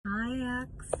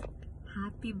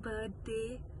happy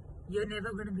birthday. You're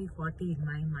never gonna be 40 in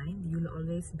my mind. You'll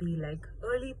always be like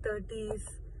early 30s,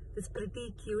 this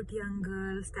pretty cute young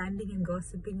girl standing and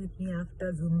gossiping with me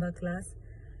after Zumba class.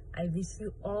 I wish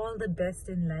you all the best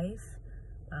in life.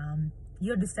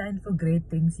 You're destined for great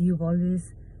things. You've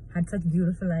always had such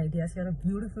beautiful ideas. You're a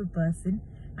beautiful person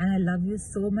and I love you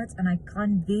so much and I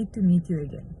can't wait to meet you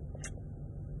again.